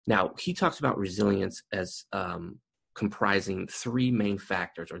Now, he talks about resilience as comprising three main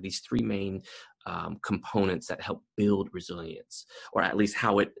factors, or these three main components that help build resilience, or at least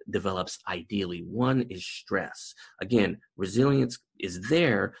how it develops ideally. One is stress. Again, resilience is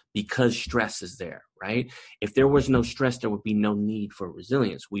there because stress is there, right? If there was no stress, there would be no need for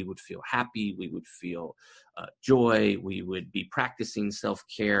resilience. We would feel happy, we would feel joy, we would be practicing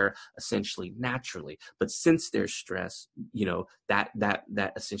self-care essentially naturally. But since there's stress,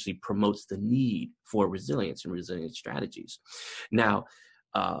 that essentially promotes the need for resilience and resilience strategies. Now,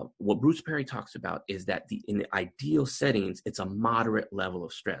 what Bruce Perry talks about is that in the ideal settings, it's a moderate level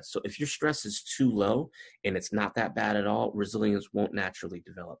of stress. So if your stress is too low and it's not that bad at all, resilience won't naturally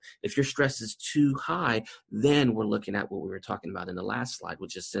develop. If your stress is too high, then we're looking at what we were talking about in the last slide,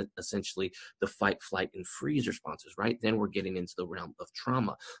 which is essentially the fight, flight, and freeze responses, right? Then we're getting into the realm of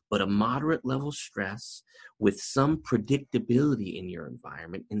trauma. But a moderate level stress with some predictability in your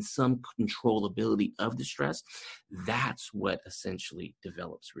environment and some controllability of the stress, that's what essentially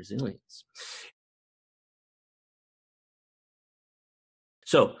develops resilience.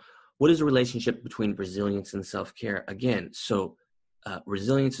 So what is the relationship between resilience and self-care? Again,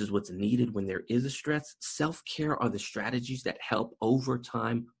 resilience is what's needed when there is a stress. Self-care are the strategies that help over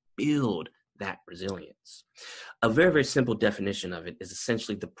time build that resilience. A very, very simple definition of it is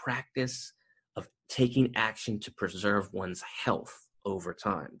essentially the practice of taking action to preserve one's health over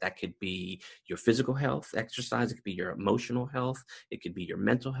time. That could be your physical health, exercise, it could be your emotional health, it could be your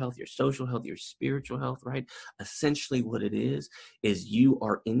mental health, your social health, your spiritual health, right? Essentially what it is you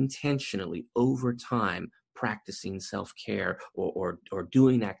are intentionally over time practicing self-care or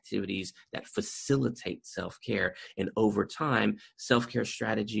doing activities that facilitate self-care. And over time, self-care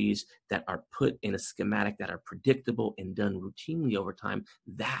strategies that are put in a schematic that are predictable and done routinely over time,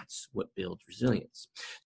 that's what builds resilience.